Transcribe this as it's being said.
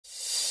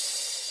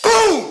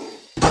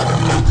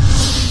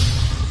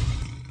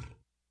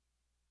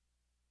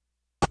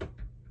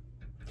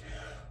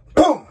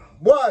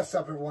What's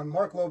up, everyone?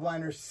 Marc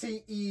Lobliner,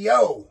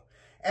 CEO,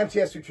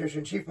 MTS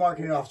Nutrition, Chief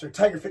Marketing Officer,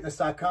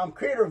 TigerFitness.com,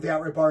 creator of the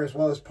Outright Bar, as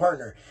well as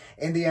partner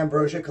in the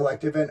Ambrosia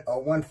Collective and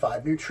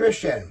 015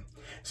 Nutrition.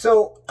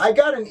 So I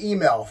got an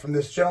email from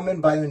this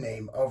gentleman by the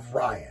name of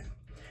Ryan.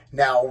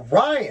 Now,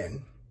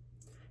 Ryan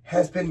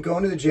has been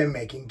going to the gym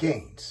making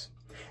gains.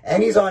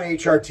 And he's on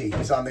HRT.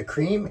 He's on the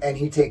cream, and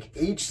he takes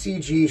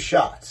HCG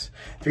shots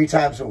 3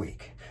 times a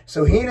week.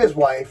 So he and his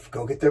wife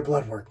go get their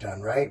blood work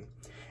done, right?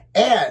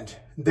 And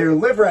their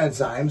liver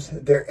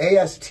enzymes, their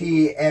AST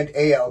and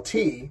ALT,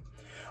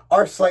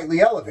 are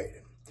slightly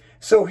elevated.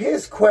 So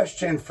his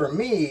question for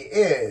me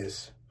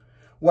is,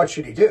 what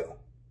should he do?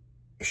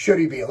 Should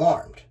he be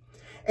alarmed?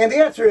 And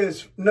the answer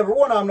is, number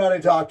one, I'm not a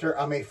doctor.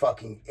 I'm a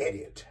fucking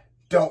idiot.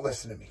 Don't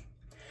listen to me.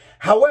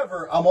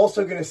 However, I'm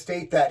also going to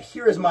state that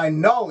here is my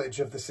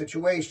knowledge of the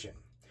situation.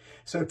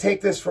 So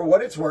take this for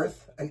what it's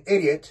worth, an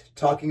idiot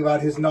talking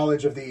about his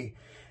knowledge of the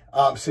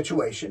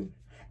situation,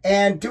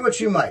 and do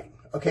what you might.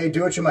 Okay,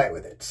 do what you might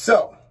with it.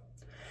 So,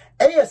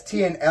 AST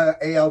and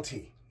ALT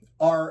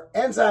are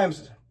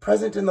enzymes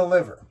present in the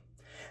liver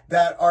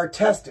that are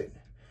tested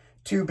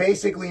to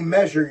basically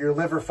measure your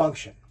liver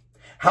function,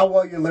 how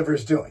well your liver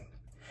is doing.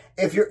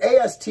 If your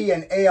AST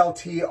and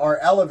ALT are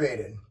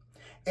elevated,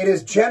 it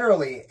is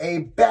generally a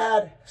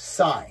bad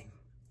sign.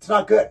 It's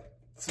not good.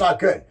 It's not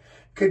good.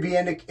 Could be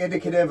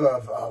indicative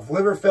of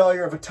liver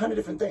failure, of a ton of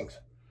different things.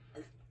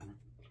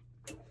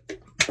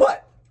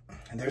 But,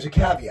 and there's a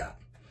caveat,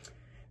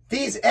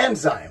 these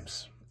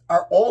enzymes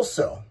are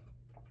also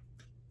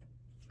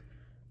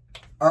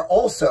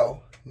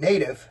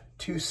native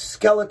to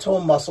skeletal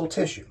muscle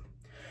tissue.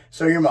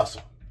 So your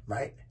muscle,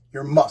 right?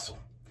 Your muscle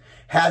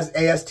has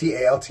AST,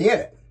 ALT in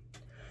it.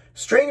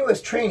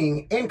 Strenuous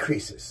training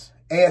increases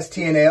AST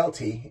and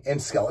ALT in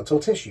skeletal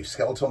tissue,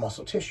 skeletal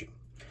muscle tissue.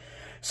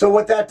 So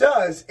what that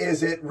does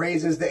is it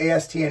raises the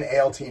AST and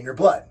ALT in your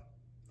blood,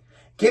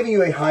 giving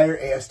you a higher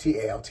AST,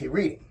 ALT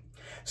reading.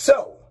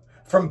 So,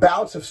 from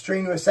bouts of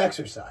strenuous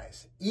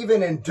exercise,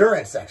 even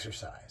endurance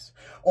exercise,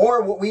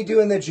 or what we do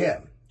in the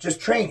gym,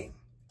 just training,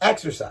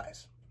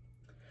 exercise,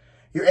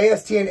 your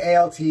AST and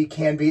ALT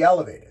can be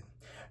elevated.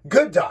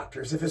 Good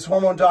doctors, if his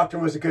hormone doctor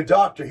was a good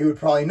doctor, he would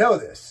probably know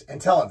this and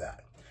tell him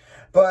that.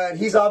 But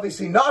he's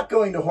obviously not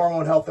going to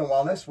Hormone Health and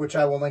Wellness, which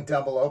I will link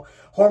down below.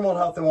 Hormone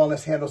Health and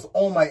Wellness handles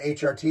all my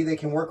HRT. They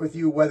can work with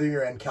you whether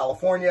you're in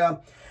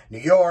California, New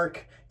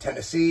York,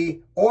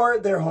 Tennessee, or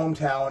their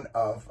hometown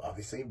of,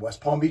 obviously, West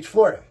Palm Beach,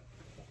 Florida.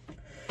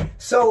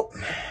 So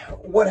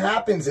what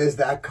happens is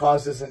that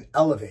causes an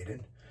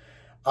elevated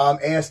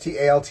AST,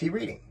 ALT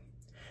reading.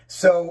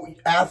 So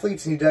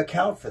athletes need to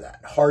account for that,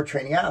 hard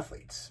training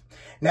athletes.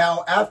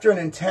 Now, after an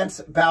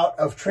intense bout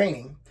of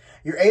training,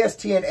 your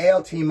AST and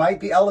ALT might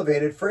be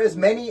elevated for as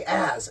many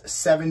as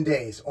 7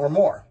 days or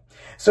more.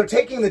 So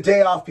taking the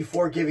day off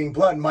before giving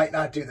blood might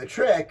not do the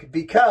trick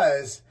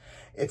because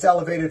it's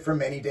elevated for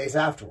many days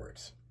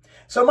afterwards.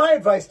 So my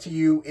advice to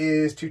you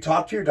is to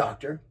talk to your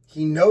doctor.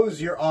 He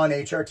knows you're on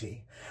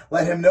HRT.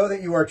 Let him know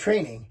that you are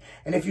training.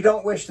 And if you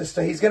don't wish to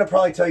stay, he's going to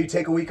probably tell you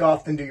take a week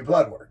off, then do your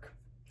blood work.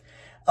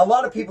 A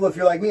lot of people, if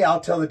you're like me,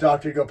 I'll tell the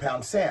doctor to go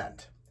pound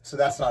sand. So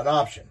that's not an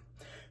option.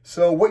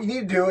 So what you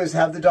need to do is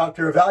have the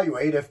doctor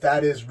evaluate if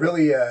that is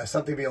really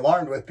something to be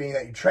alarmed with, being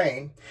that you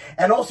train.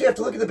 And also you have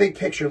to look at the big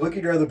picture. Look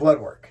at your other blood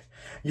work.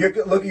 Look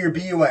at your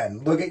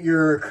BUN. Look at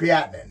your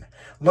creatinine.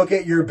 Look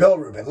at your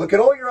bilirubin. Look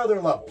at all your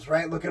other levels,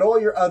 right? Look at all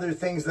your other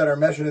things that are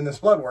measured in this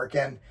blood work.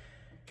 And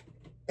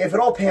if it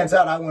all pans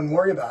out, I wouldn't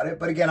worry about it.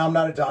 But again, I'm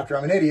not a doctor.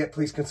 I'm an idiot.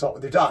 Please consult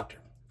with your doctor.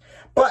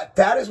 But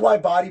that is why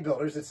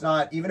bodybuilders, it's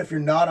not, even if you're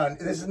not on,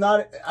 this is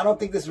not, I don't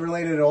think this is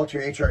related at all to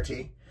your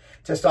HRT.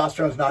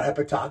 Testosterone is not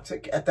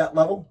hepatotoxic at that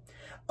level.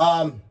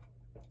 I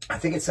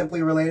think it's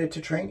simply related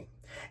to training.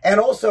 And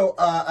also,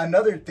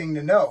 another thing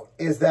to note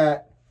is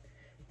that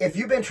if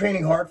you've been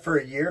training hard for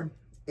a year,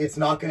 it's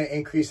not going to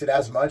increase it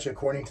as much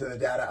according to the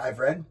data I've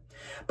read.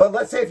 But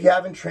let's say if you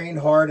haven't trained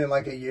hard in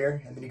like a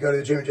year and then you go to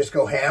the gym and just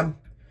go ham,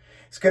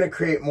 it's going to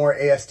create more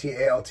AST,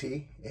 ALT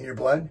in your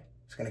blood.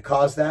 It's going to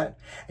cause that.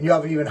 And you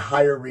have an even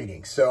higher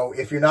reading. So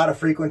if you're not a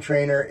frequent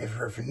trainer, if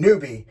you're a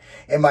newbie,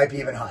 it might be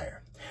even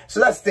higher.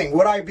 So that's the thing.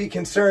 Would I be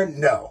concerned?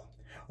 No.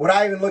 Would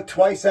I even look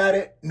twice at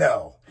it?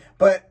 No.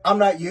 But I'm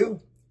not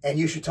you, and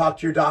you should talk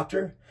to your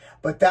doctor.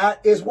 But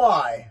that is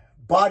why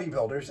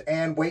bodybuilders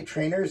and weight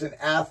trainers and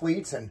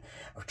athletes and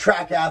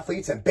track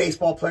athletes and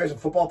baseball players and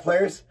football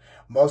players,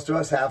 most of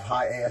us have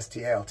high AST,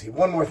 ALT.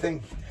 One more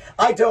thing.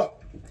 I don't.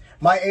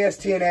 My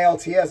AST and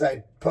ALT, as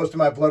I posted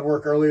my blood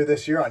work earlier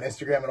this year on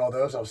Instagram and all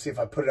those, I'll see if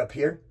I put it up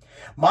here.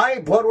 My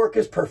blood work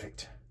is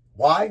perfect.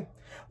 Why?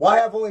 Well, I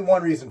have only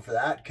one reason for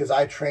that, because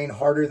I train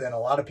harder than a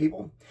lot of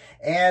people.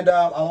 And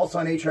I'm also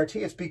on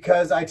HRT. It's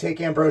because I take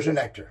Ambrosia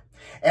Nectar.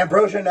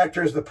 Ambrosia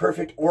Nectar is the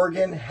perfect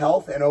organ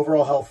health and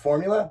overall health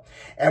formula.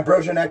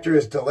 Ambrosia Nectar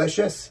is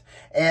delicious.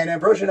 And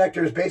Ambrosia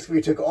Nectar is basically,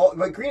 we took all,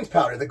 like greens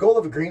powder. The goal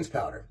of a greens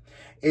powder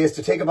is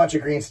to take a bunch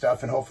of green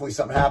stuff and hopefully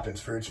something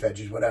happens, fruits,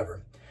 veggies,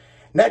 whatever.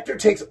 Nectar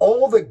takes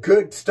all the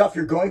good stuff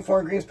you're going for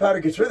in greens powder,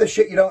 gets rid of the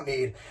shit you don't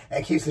need,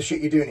 and keeps the shit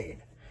you do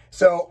need.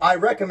 So I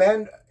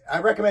recommend I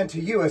recommend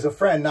to you as a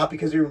friend, not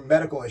because of your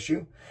medical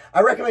issue.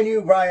 I recommend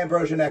you buy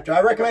Ambrosia Nectar.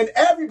 I recommend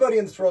everybody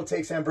in this world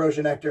takes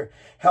Ambrosia Nectar.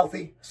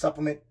 Healthy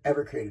supplement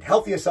ever created.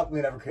 Healthiest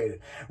supplement ever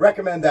created.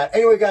 Recommend that.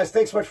 Anyway, guys,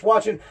 thanks so much for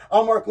watching.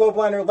 I'm Marc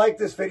Lobliner. Like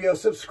this video.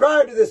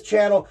 Subscribe to this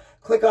channel.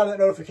 Click on that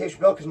notification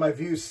bell because my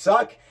views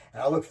suck.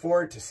 And I look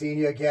forward to seeing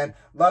you again.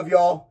 Love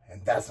y'all,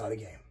 and that's not a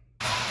game.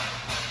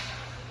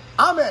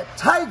 I'm at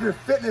Tiger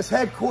Fitness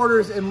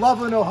headquarters in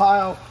Lobliner,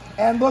 Ohio.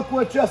 And look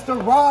what just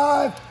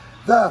arrived.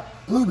 The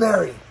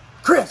blueberry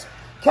crisp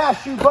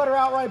cashew butter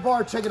outright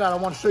bar. Check it out. I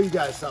want to show you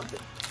guys something.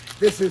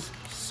 This is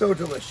so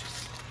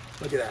delicious.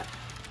 Look at that.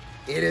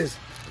 It is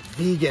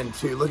vegan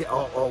too. Look at,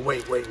 oh,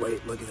 wait. Look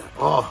at that.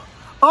 Oh.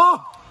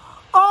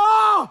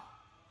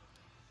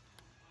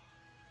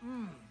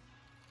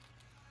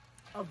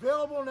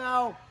 Available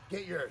now.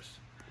 Get yours.